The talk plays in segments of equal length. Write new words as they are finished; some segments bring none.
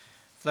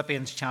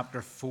Philippians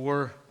chapter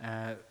 4,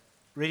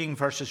 reading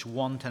verses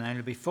 1 to 9.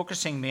 We'll be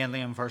focusing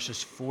mainly on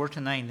verses 4 to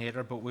 9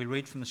 later, but we'll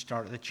read from the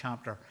start of the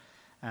chapter,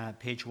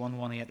 page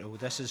 1180.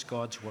 This is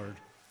God's word.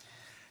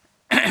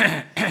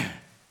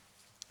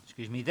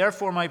 Excuse me.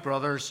 Therefore, my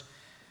brothers,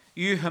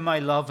 you whom I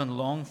love and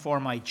long for,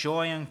 my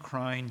joy and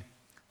crown,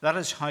 that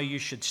is how you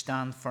should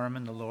stand firm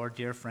in the Lord,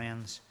 dear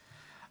friends.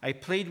 I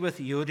plead with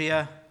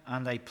Euodia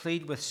and I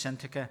plead with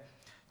Syntyche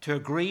to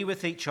agree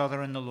with each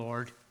other in the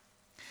Lord.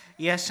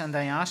 Yes, and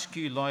I ask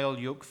you, loyal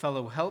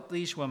yokefellow, help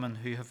these women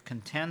who have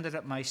contended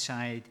at my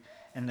side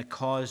in the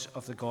cause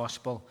of the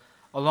gospel,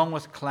 along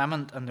with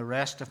Clement and the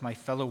rest of my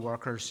fellow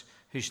workers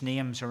whose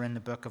names are in the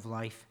book of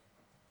life.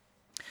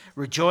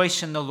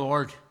 Rejoice in the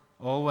Lord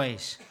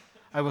always.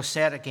 I will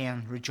say it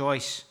again,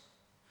 rejoice.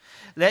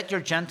 Let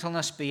your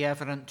gentleness be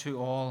evident to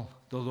all.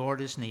 The Lord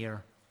is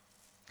near.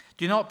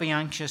 Do not be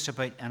anxious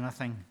about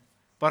anything,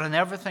 but in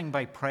everything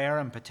by prayer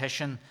and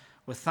petition,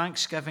 with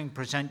thanksgiving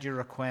present your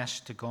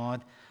requests to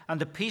God, and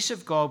the peace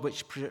of God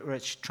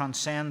which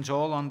transcends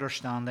all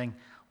understanding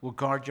will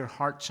guard your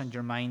hearts and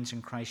your minds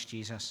in Christ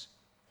Jesus.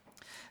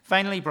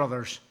 Finally,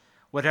 brothers,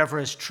 whatever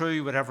is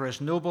true, whatever is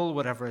noble,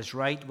 whatever is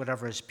right,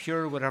 whatever is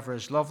pure, whatever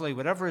is lovely,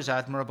 whatever is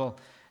admirable,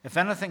 if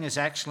anything is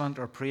excellent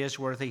or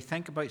praiseworthy,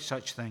 think about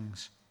such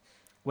things.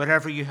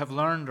 Whatever you have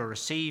learned or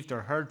received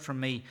or heard from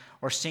me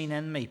or seen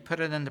in me, put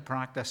it into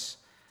practice,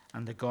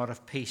 and the God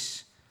of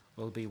peace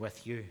will be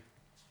with you.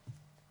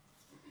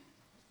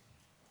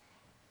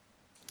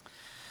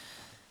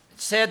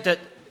 It's said that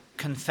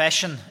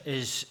confession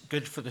is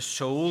good for the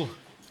soul,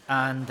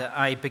 and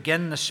I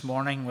begin this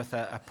morning with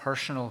a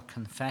personal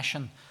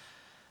confession.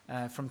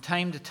 From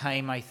time to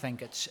time, I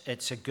think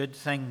it's a good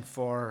thing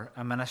for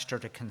a minister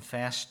to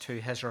confess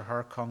to his or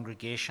her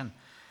congregation.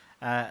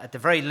 At the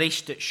very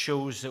least, it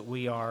shows that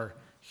we are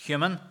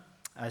human,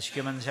 as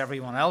humans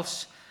everyone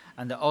else,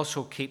 and it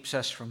also keeps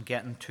us from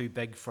getting too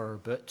big for our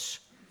boots.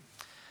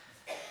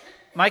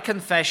 My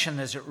confession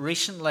is that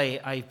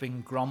recently I've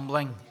been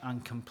grumbling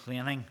and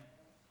complaining,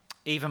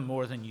 even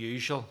more than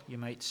usual, you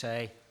might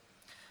say.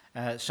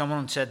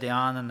 Someone said to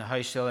Anne in the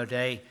house the other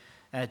day,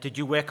 did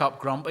you wake up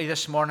grumpy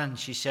this morning?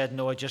 She said,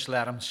 no, I just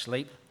let him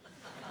sleep.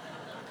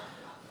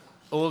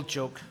 Old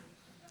joke,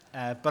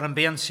 but I'm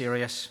being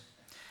serious.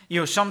 You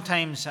know,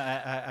 sometimes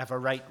I have a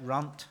right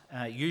rant,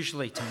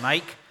 usually to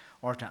Mike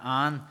or to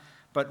Anne,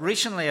 but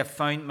recently I've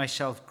found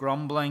myself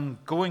grumbling,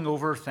 going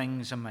over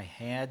things in my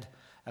head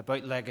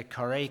about Liddle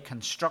curry,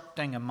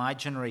 constructing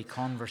imaginary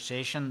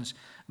conversations,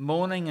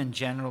 moaning and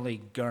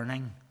generally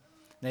gurning.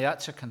 Now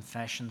that's a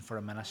confession for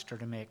a minister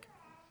to make.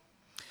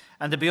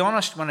 And to be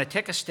honest, when I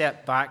take a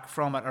step back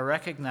from it, I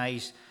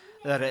recognize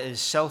that it is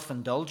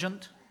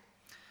self-indulgent,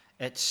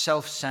 it's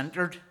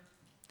self-centered,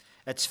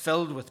 it's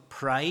filled with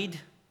pride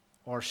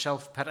or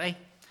self-pity,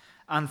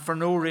 and for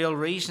no real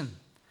reason.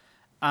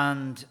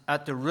 And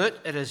at the root,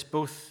 it is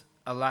both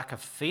a lack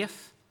of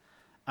faith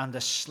and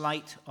a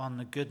slight on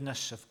the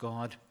goodness of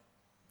God,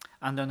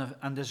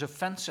 and is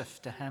offensive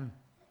to Him.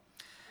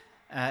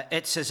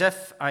 It's as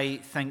if I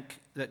think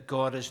that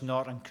God is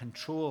not in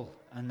control,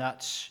 and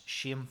that's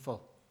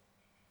shameful.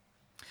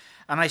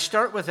 And I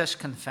start with this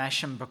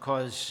confession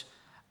because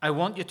I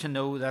want you to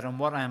know that in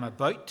what I am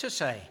about to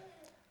say,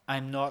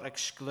 I'm not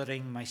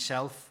excluding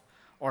myself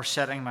or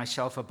setting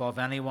myself above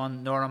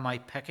anyone, nor am I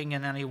picking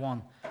on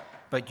anyone,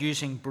 but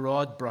using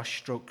broad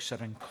brushstrokes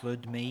that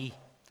include me,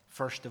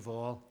 first of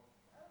all.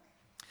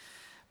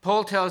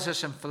 Paul tells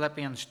us in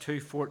Philippians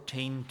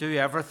 2:14, do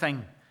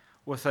everything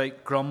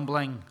without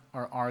grumbling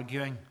or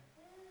arguing.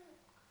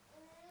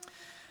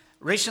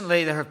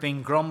 Recently there have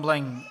been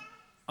grumbling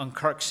on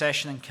Kirk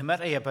Session and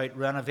Committee about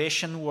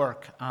renovation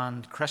work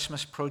and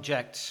Christmas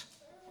projects.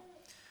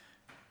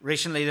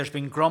 Recently there's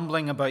been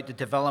grumbling about the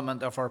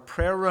development of our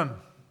prayer room.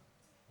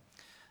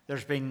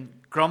 There's been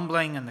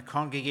grumbling in the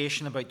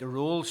congregation about the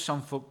roles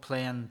some folk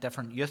play in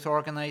different youth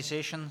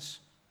organisations.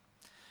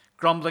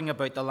 Grumbling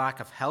about the lack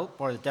of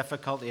help or the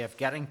difficulty of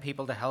getting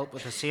people to help,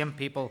 with the same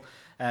people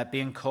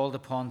being called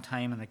upon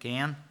time and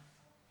again.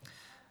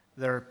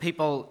 There are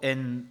people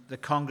in the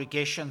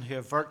congregation who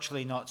have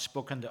virtually not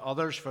spoken to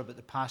others for about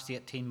the past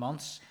 18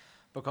 months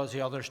because the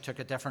others took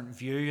a different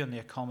view on the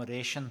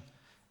accommodation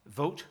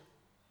vote.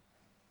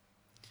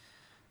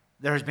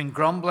 There has been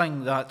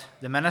grumbling that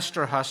the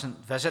minister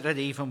hasn't visited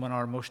even when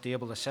our most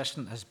able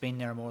assistant has been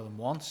there more than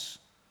once.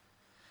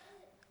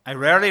 I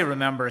rarely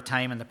remember a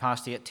time in the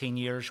past 18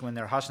 years when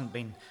there hasn't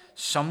been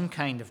some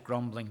kind of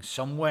grumbling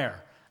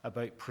somewhere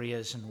about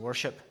praise and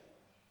worship.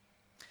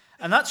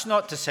 And that's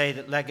not to say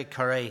that Liddle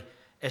curry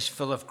is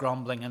full of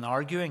grumbling and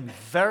arguing.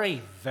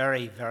 Very,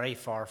 very, very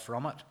far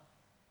from it.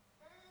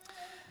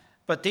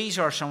 But these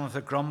are some of the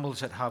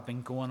grumbles that have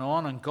been going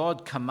on, and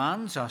God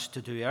commands us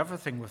to do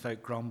everything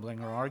without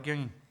grumbling or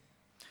arguing.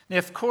 Now,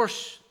 of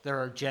course, there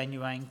are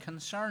genuine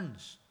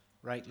concerns,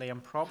 rightly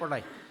and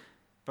properly.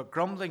 But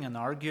grumbling and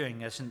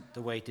arguing isn't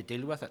the way to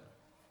deal with it.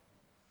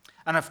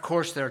 And of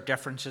course there are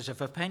differences of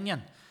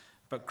opinion,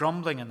 but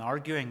grumbling and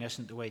arguing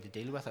isn't the way to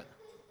deal with it.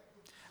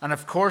 And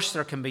of course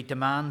there can be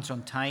demands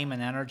on time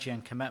and energy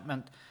and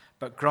commitment,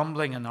 But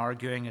grumbling and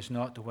arguing is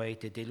not the way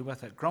to deal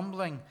with it.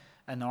 Grumbling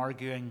and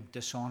arguing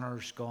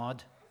dishonors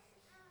God.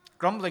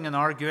 Grumbling and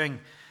arguing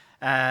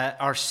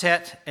are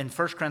set in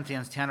 1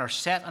 Corinthians 10, are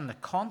set in the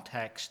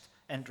context,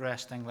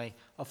 interestingly,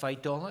 of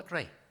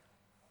idolatry.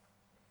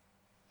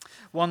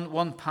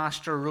 One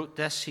pastor wrote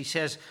this. He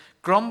says,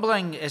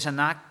 grumbling is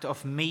an act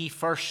of me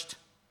first.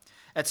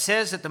 It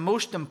says that the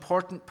most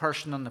important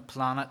person on the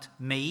planet,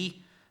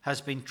 me,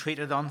 has been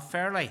treated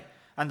unfairly,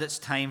 and it's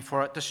time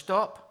for it to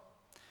stop.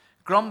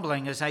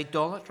 Grumbling is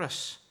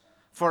idolatrous,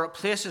 for it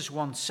places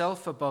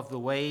oneself above the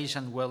ways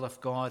and will of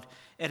God.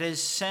 It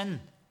is sin.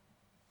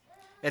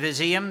 It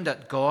is aimed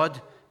at God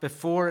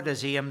before it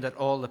is aimed at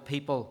all the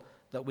people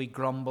that we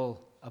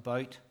grumble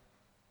about.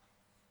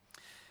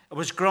 It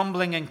was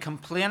grumbling and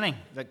complaining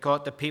that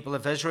got the people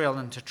of Israel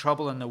into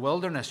trouble in the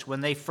wilderness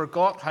when they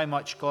forgot how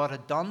much God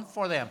had done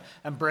for them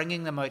in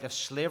bringing them out of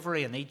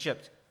slavery in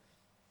Egypt.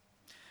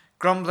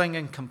 Grumbling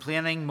and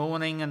complaining,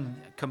 moaning and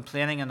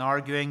complaining and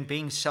arguing,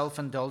 being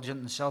self-indulgent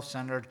and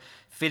self-centered,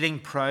 feeling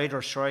proud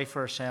or sorry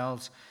for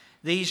ourselves.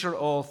 These are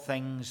all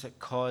things that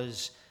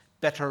cause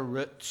bitter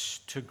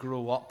roots to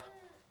grow up.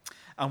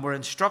 And we're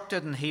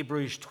instructed in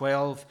Hebrews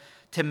 12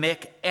 to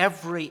make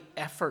every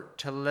effort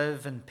to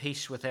live in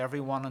peace with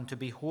everyone and to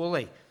be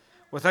holy.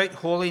 Without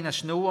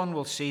holiness, no one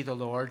will see the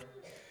Lord.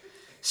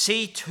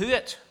 See to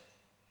it,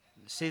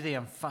 see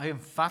how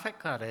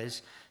emphatic that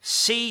is,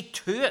 see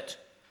to it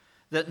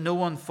that no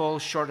one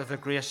falls short of the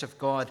grace of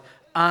God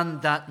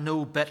and that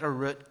no bitter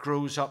root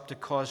grows up to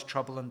cause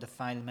trouble and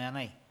defile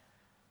many.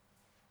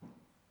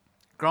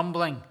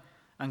 Grumbling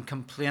and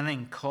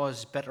complaining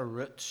cause bitter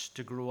roots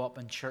to grow up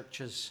in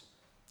churches.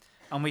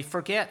 And we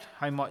forget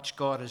how much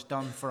God has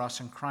done for us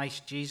in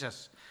Christ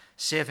Jesus,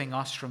 saving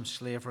us from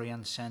slavery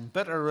and sin.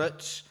 Bitter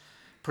roots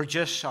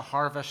produce a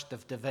harvest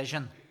of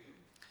division.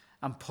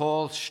 And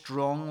Paul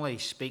strongly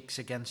speaks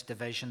against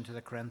division to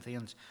the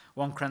Corinthians.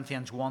 1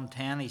 Corinthians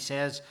 1:10, he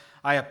says,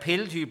 I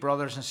appeal to you,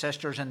 brothers and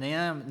sisters, in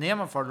the name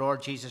of our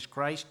Lord Jesus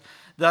Christ,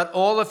 that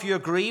all of you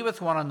agree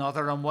with one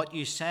another on what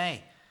you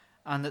say,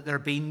 and that there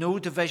be no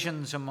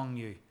divisions among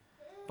you,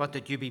 but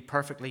that you be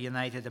perfectly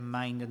united in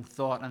mind and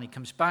thought. And he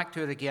comes back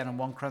to it again in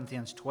 1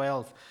 Corinthians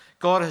 12.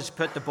 God has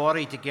put the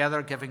body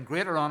together, giving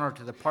greater honor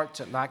to the parts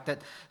that lacked it,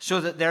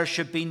 so that there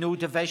should be no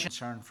division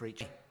concern for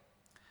each,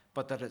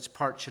 but that its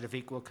parts should have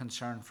equal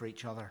concern for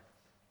each other.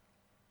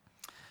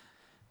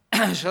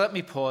 So let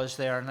me pause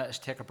there and let us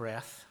take a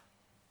breath.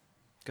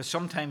 Because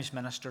sometimes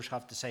ministers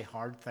have to say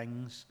hard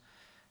things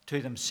to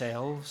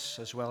themselves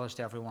as well as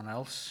to everyone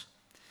else.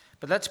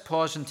 But let's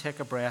pause and take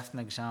a breath and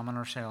examine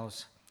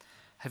ourselves.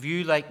 Have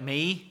you, like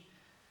me,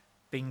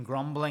 been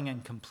grumbling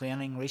and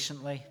complaining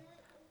recently?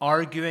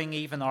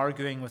 Even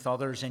arguing with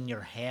others in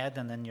your head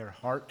and in your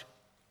heart?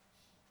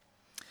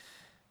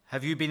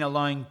 Have you been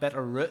allowing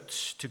bitter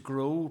roots to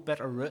grow,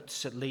 bitter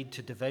roots that lead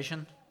to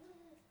division?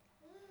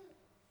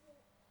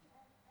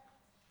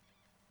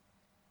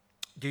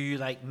 Do you,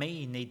 like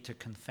me, need to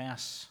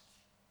confess?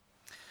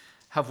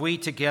 Have we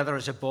together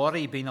as a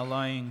body been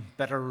allowing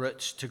bitter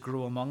roots to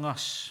grow among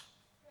us?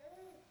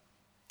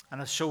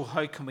 And if so,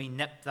 how can we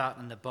nip that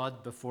in the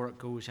bud before it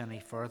goes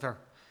any further?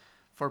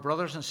 For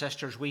brothers and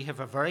sisters, we have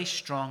a very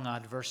strong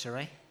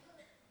adversary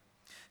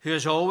who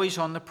is always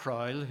on the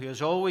prowl, who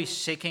is always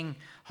seeking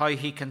how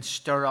he can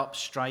stir up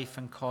strife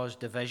and cause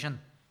division.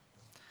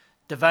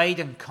 Divide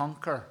and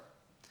conquer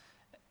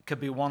could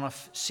be one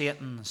of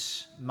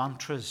Satan's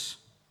mantras.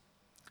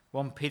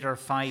 1 Peter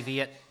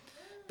 5:8.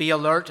 Be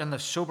alert and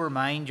of sober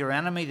mind. Your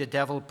enemy, the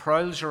devil,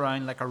 prowls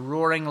around like a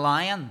roaring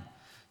lion,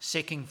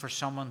 seeking for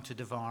someone to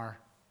devour.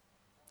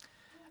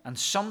 And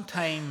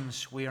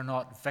sometimes we are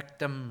not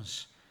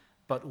victims,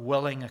 but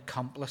willing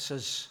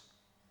accomplices.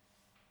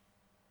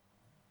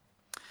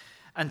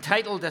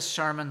 Entitled this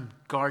sermon,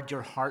 Guard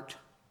Your Heart,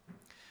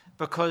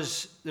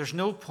 because there's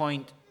no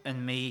point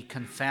in me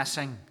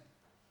confessing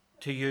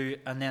to you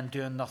and then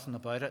doing nothing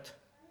about it.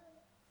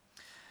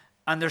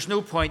 And there's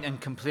no point in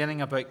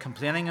complaining about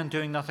complaining and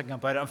doing nothing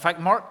about it. In fact,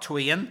 Mark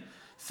Twain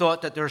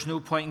thought that there's no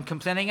point in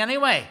complaining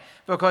anyway,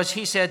 because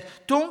he said,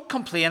 don't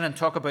complain and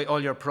talk about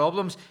all your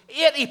problems.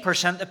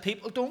 80% of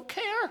people don't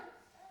care.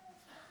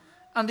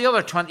 And the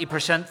other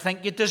 20%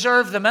 think you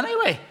deserve them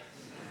anyway.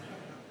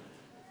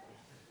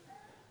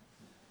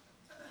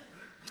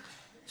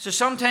 So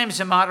sometimes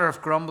the matter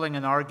of grumbling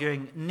and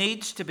arguing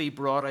needs to be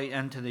brought out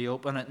into the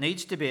open. It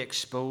needs to be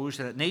exposed,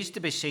 and it needs to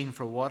be seen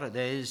for what it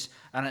is,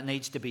 and it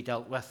needs to be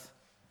dealt with.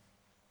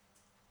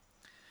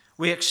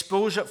 We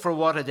expose it for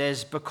what it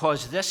is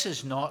because this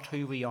is not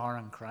who we are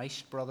in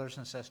Christ, brothers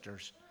and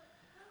sisters.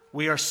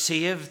 We are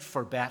saved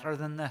for better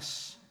than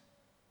this.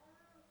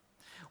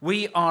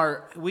 We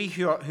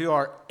who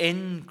are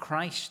in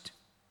Christ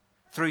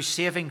through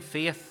saving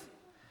faith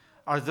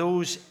are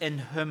those in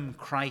whom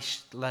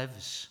Christ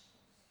lives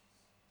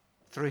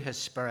through his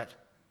Spirit.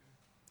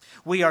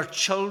 We are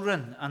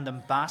children and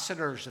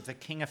ambassadors of the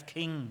King of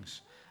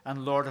Kings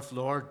and Lord of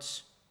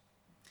Lords.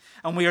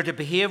 And we are to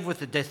behave with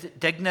the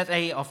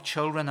dignity of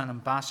children and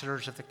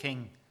ambassadors of the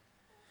King.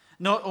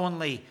 Not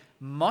only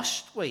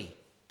must we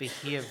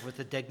behave with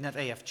the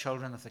dignity of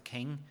children of the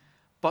King,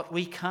 but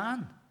we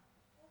can.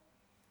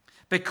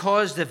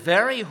 Because the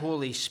very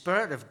Holy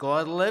Spirit of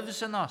God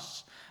lives in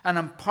us and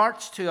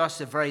imparts to us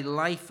the very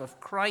life of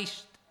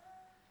Christ.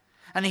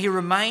 And he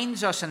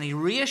reminds us and he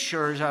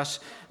reassures us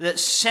that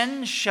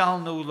sin shall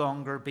no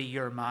longer be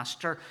your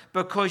master,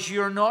 because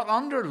you're not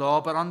under law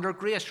but under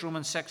grace,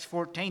 Romans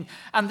 6:14.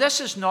 And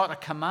this is not a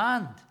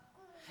command.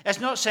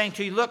 It's not saying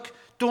to you, look,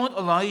 don't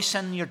allow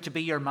sin to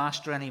be your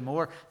master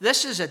anymore.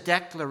 This is a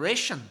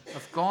declaration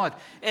of God.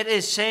 It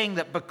is saying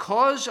that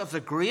because of the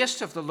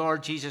grace of the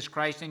Lord Jesus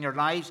Christ in your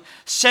lives,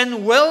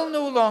 sin will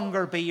no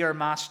longer be your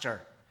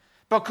master.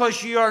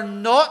 Because you are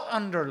not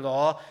under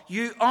law,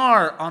 you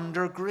are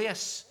under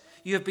grace.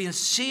 You have been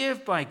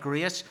saved by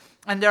grace,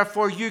 and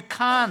therefore you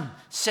can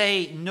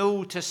say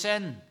no to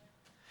sin.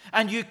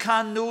 And you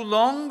can no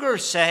longer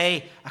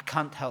say, I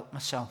can't help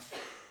myself.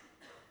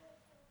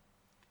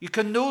 You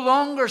can no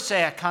longer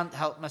say, I can't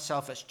help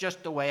myself, it's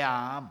just the way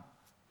I am.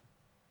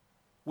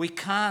 We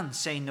can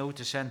say no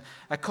to sin.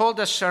 I called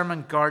this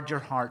sermon, Guard Your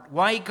Heart.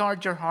 Why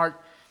guard your heart?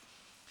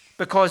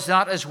 Because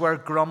that is where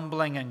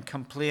grumbling and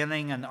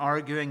complaining and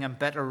arguing and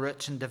bitter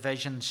roots and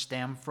divisions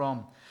stem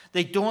from.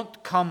 They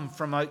don't come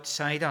from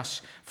outside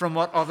us, from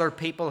what other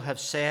people have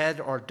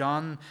said or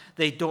done,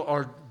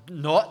 or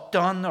not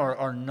done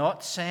or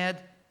not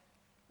said.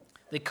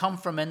 They come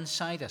from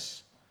inside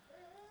us.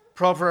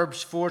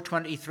 Proverbs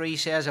 4:23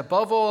 says,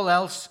 above all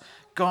else,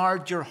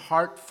 guard your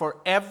heart, for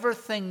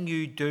everything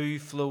you do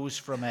flows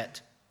from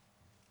it.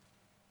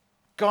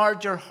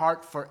 Guard your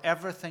heart, for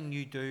everything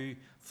you do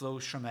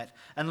flows from it.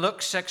 And Luke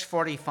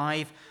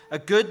 6:45, a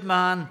good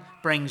man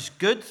brings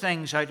good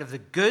things out of the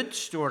good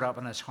stored up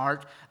in his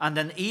heart, and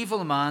an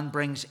evil man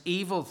brings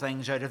evil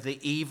things out of the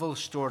evil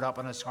stored up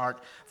in his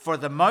heart. For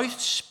the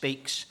mouth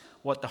speaks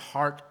what the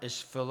heart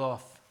is full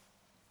of.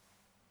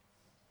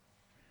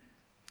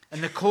 In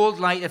the cold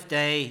light of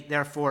day,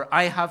 therefore,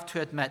 I have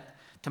to admit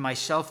to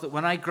myself that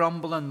when I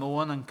grumble and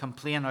moan and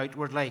complain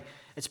outwardly,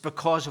 it's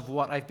because of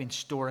what I've been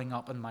storing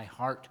up in my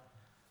heart.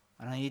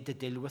 And I need to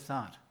deal with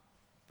that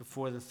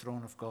before the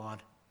throne of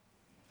God.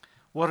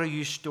 What are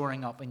you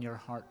storing up in your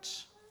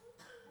hearts?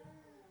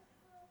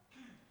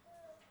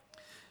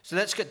 So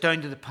let's get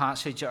down to the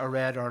passage that I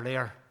read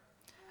earlier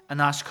and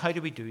ask, how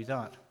do we do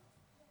that?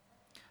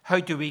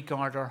 How do we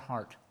guard our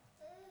heart?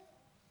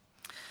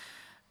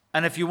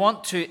 And if you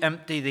want to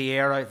empty the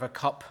air out of a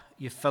cup,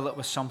 you fill it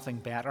with something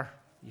better.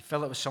 You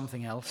fill it with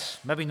something else.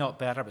 Maybe not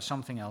better, but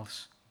something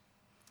else.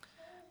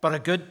 But a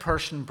good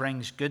person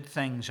brings good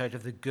things out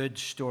of the good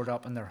stored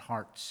up in their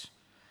hearts.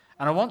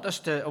 And I want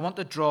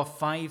to draw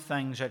 5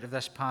 things out of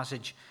this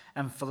passage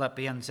in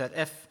Philippians that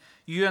if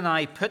you and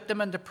I put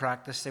them into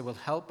practice, they will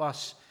help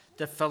us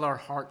to fill our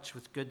hearts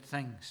with good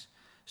things,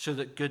 so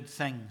that good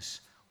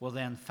things will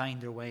then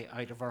find their way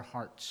out of our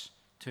hearts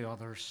to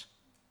others.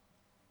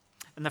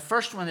 And the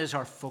first one is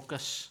our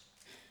focus.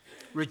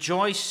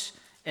 Rejoice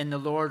in the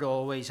Lord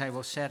always. I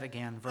will say it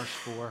again, verse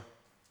 4.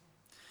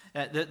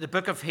 The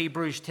book of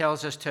Hebrews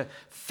tells us to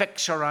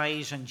fix our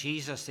eyes on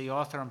Jesus, the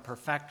author and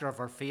perfecter of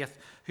our faith,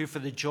 who for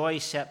the joy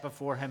set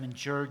before him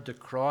endured the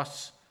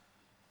cross.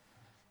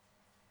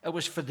 It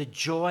was for the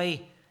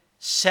joy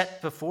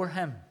set before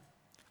him,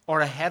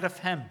 or ahead of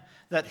him,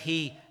 that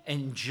he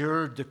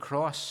endured the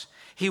cross.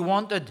 He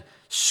wanted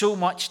so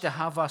much to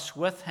have us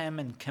with him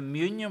in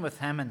communion with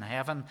him in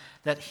heaven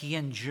that he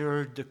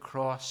endured the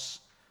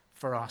cross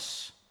for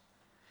us.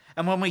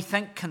 And when we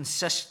think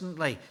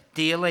consistently,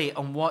 daily,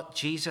 on what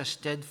Jesus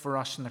did for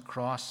us on the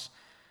cross,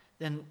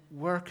 then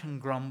where can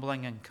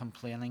grumbling and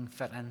complaining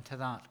fit into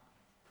that?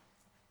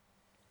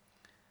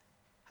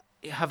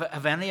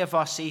 Have any of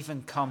us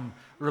even come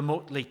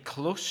remotely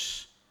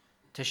close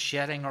to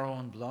shedding our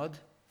own blood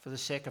for the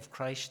sake of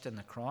Christ and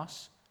the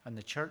cross and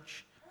the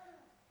church?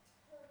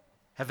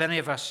 Have any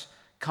of us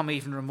come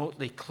even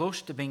remotely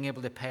close to being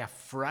able to pay a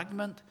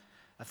fragment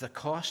of the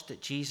cost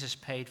that Jesus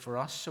paid for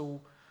us?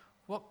 So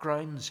what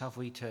grounds have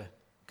we to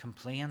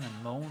complain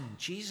and moan?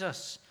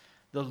 Jesus,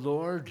 the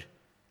Lord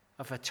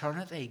of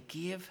eternity,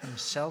 gave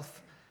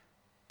himself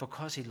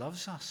because he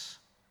loves us.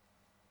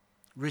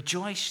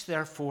 Rejoice,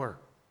 therefore.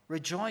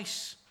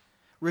 Rejoice.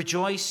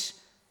 Rejoice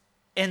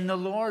in the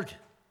Lord.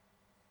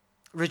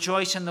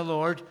 Rejoice in the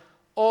Lord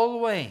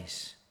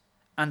always.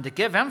 And to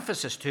give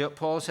emphasis to it,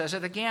 Paul says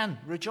it again.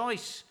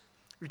 Rejoice.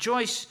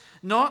 Rejoice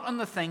not on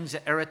the things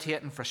that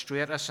irritate and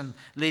frustrate us and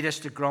lead us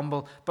to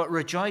grumble, but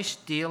rejoice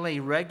daily,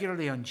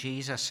 regularly on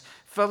Jesus.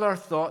 Fill our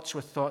thoughts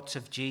with thoughts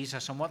of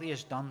Jesus and what he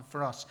has done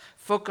for us.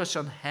 Focus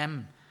on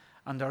him,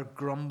 and our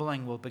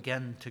grumbling will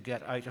begin to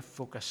get out of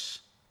focus.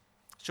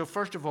 So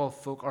first of all,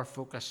 our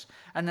focus.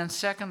 And then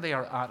secondly,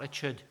 our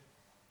attitude.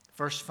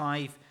 Verse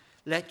 5,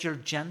 let your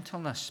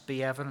gentleness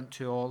be evident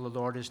to all, the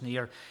Lord is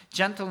near.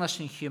 Gentleness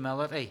and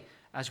humility,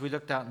 as we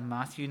looked at in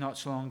Matthew not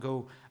so long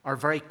ago, are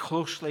very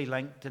closely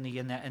linked in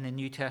the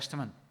New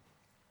Testament.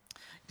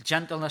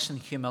 Gentleness and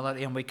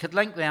humility, and we could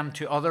link them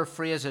to other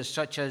phrases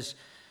such as,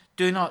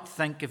 do not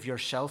think of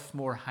yourself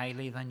more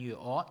highly than you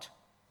ought.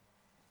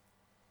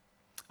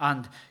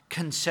 and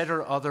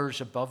consider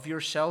others above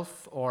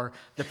yourself, or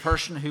the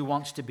person who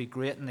wants to be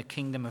great in the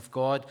kingdom of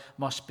God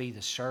must be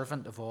the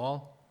servant of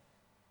all.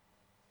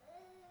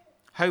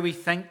 How we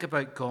think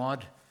about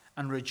God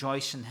and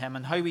rejoice in Him,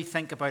 and how we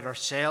think about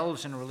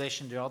ourselves in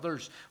relation to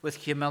others with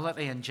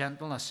humility and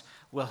gentleness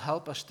will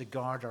help us to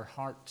guard our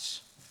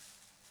hearts.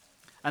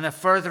 And a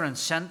further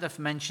incentive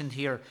mentioned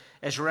here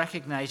is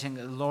recognizing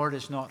that the Lord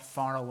is not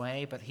far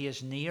away, but He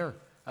is near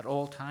at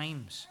all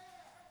times.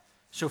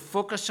 So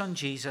focus on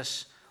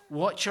Jesus,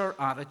 watch our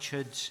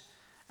attitudes,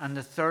 and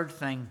the third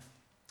thing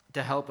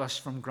to help us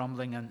from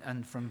grumbling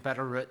and from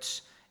bitter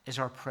roots is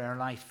our prayer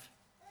life.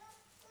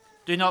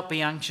 Do not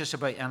be anxious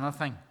about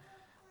anything,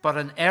 but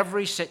in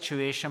every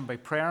situation, by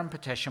prayer and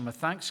petition with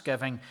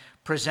thanksgiving,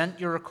 present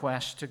your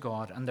requests to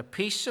God, and the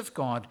peace of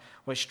God,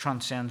 which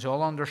transcends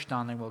all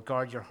understanding, will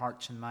guard your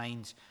hearts and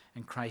minds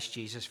in Christ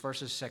Jesus.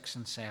 Verses 6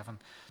 and 7.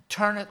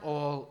 Turn it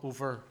all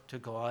over to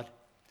God.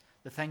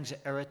 The things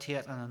that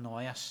irritate and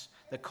annoy us,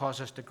 that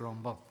cause us to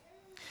grumble.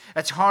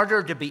 It's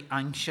harder to be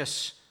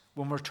anxious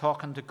when we're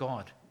talking to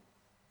God,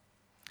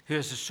 who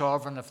is the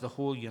sovereign of the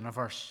whole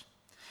universe.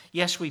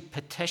 Yes, we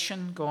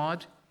petition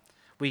God,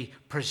 we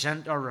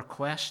present our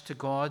request to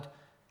God,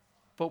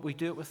 but we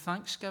do it with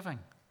thanksgiving,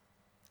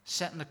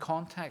 set in the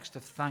context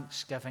of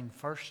thanksgiving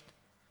first.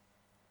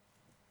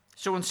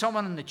 So when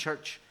someone in the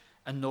church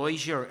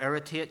annoys you or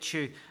irritates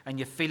you, and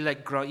you feel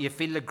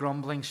the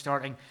grumbling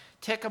starting,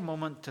 take a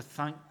moment to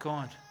thank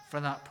God for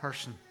that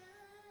person,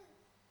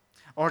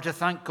 or to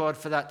thank God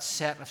for that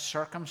set of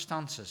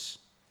circumstances,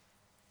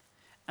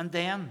 and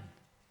then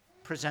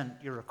present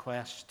your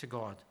request to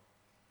God.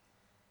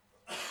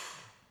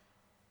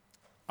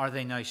 Are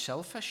they now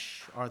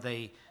selfish? Are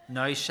they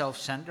now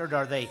self-centered?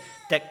 Are they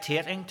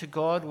dictating to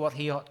God what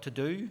He ought to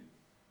do?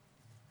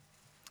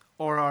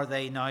 Or are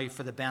they now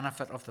for the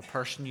benefit of the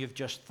person you've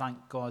just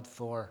thanked God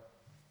for?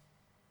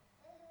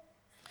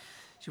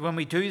 So when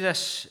we do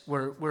this,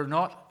 we're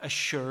not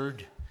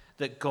assured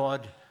that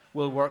God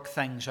will work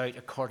things out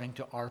according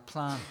to our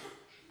plan,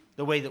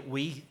 the way that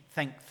we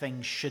think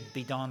things should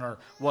be done, or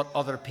what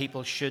other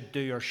people should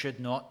do or should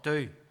not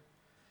do.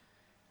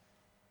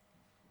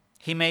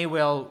 He may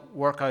well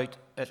work out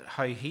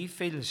how He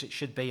feels it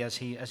should be, as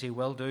he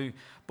will do.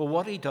 But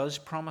what He does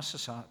promise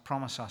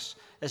us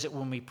is that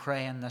when we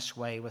pray in this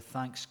way with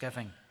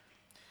thanksgiving,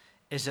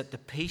 is that the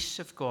peace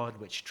of God,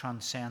 which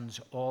transcends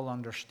all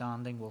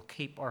understanding, will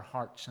keep our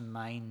hearts and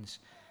minds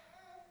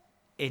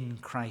in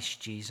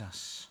Christ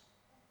Jesus.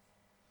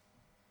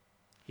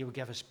 He will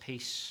give us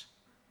peace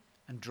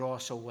and draw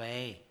us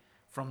away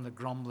from the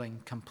grumbling,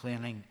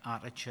 complaining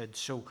attitude.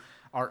 So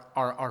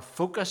our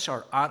focus,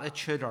 our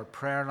attitude, our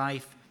prayer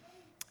life,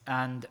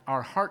 and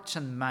our hearts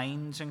and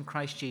minds in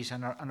Christ Jesus,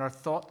 and our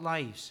thought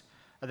lives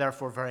are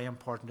therefore very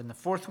important. And the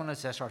fourth one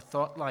is this, our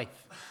thought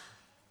life.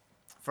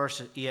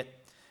 Verse 8.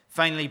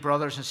 Finally,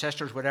 brothers and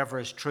sisters, whatever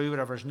is true,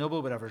 whatever is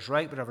noble, whatever is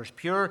right, whatever is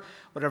pure,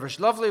 whatever is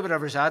lovely,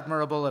 whatever is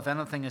admirable, if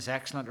anything is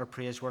excellent or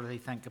praiseworthy,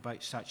 think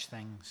about such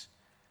things.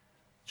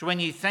 So when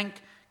you think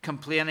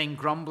complaining,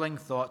 grumbling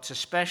thoughts,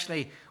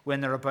 especially when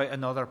they're about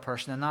another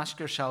person, and ask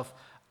yourself,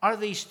 are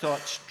these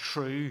thoughts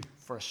true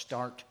for a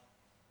start?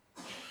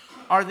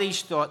 Are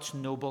these thoughts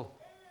noble?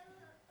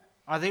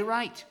 Are they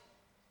right?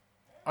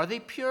 Are they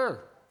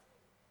pure?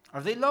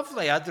 Are they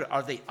lovely? Are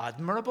they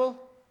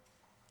admirable?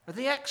 Are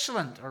they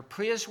excellent or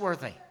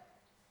praiseworthy?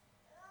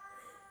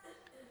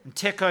 And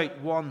take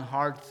out one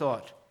hard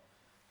thought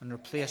and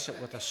replace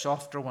it with a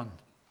softer one,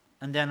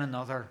 and then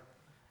another,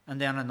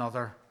 and then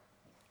another.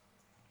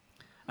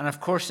 And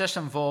of course, this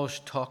involves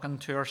talking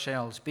to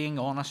ourselves, being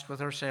honest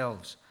with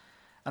ourselves.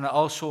 And it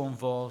also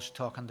involves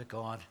talking to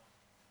God.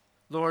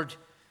 Lord,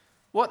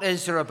 what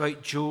is there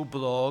about Joe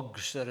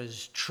Bloggs that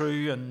is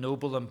true and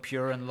noble and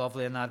pure and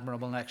lovely and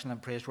admirable and excellent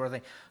and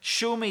praiseworthy?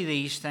 Show me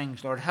these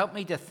things, Lord. Help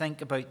me to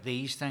think about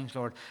these things,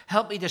 Lord.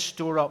 Help me to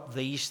store up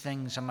these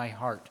things in my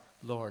heart,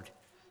 Lord,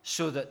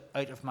 so that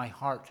out of my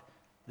heart,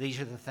 these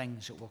are the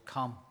things that will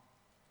come.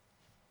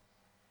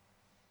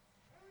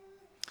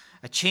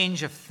 A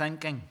change of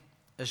thinking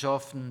is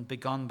often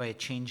begun by a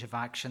change of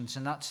actions,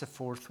 and that's the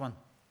fourth one.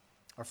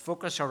 Our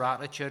focus, our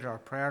attitude, our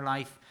prayer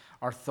life,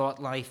 our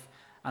thought life,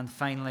 and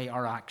finally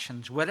our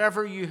actions.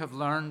 Whatever you have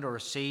learned or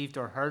received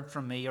or heard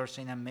from me or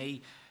seen in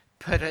me,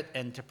 put it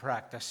into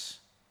practice,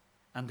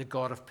 and the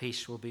God of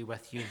peace will be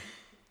with you.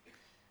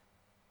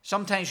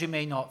 Sometimes we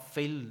may not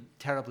feel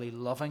terribly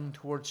loving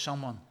towards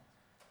someone,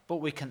 but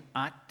we can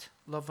act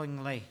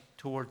lovingly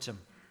towards them.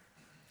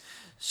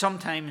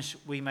 Sometimes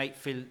we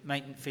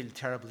mightn't feel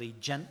terribly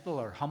gentle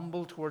or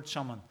humble towards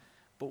someone,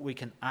 but we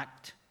can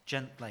act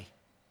gently.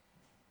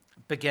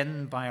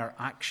 Begin by our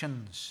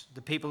actions.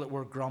 The people that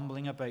we're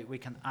grumbling about, we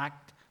can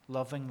act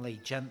lovingly,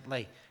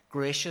 gently,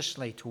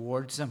 graciously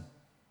towards them.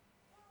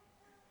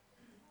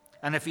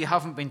 And if you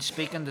haven't been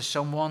speaking to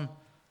someone,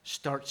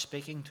 start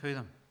speaking to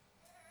them.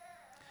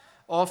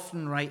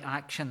 Often right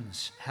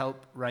actions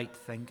help right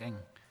thinking.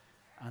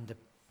 And to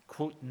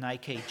quote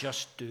Nike,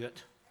 just do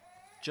it.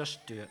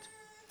 Just do it.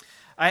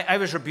 I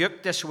was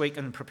rebuked this week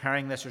in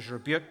preparing this. I was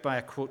rebuked by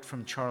a quote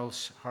from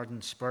Charles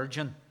Haddon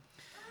Spurgeon.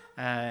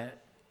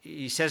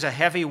 He says, a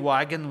heavy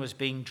wagon was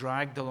being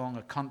dragged along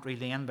a country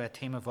lane by a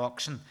team of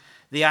oxen.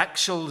 The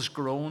axles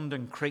groaned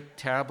and creaked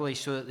terribly,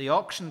 so that the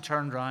oxen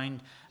turned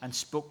round and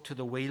spoke to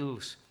the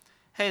wheels.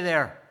 Hey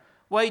there,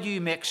 why do you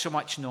make so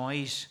much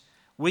noise?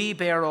 We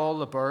bear all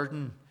the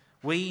burden.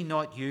 We,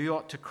 not you,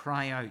 ought to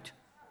cry out.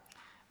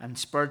 And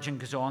Spurgeon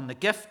goes on, the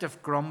gift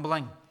of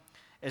grumbling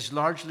is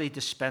largely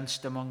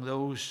dispensed among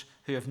those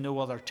who have no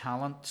other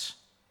talents,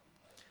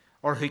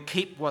 or who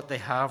keep what they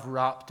have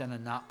wrapped in a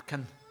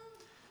napkin.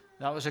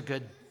 That was a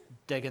good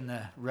dig in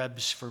the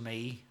ribs for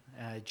me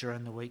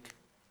during the week.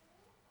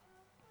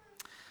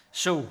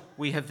 So,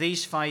 we have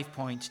these 5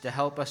 points to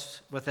help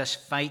us with this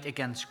fight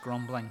against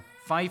grumbling.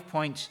 5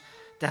 points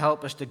to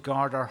help us to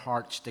guard our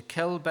hearts, to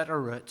kill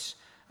bitter roots,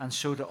 and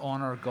so to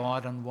honour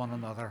God and one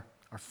another.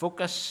 Our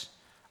focus,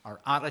 our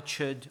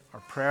attitude, our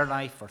prayer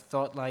life, our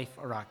thought life,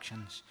 our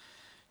actions.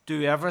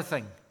 Do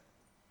everything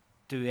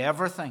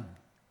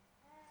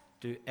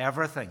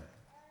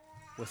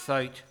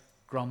without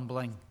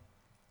grumbling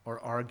or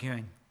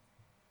arguing.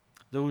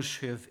 Those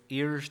who have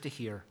ears to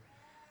hear,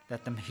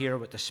 let them hear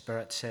what the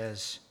Spirit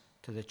says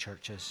to the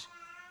churches.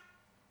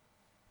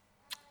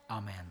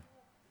 Amen.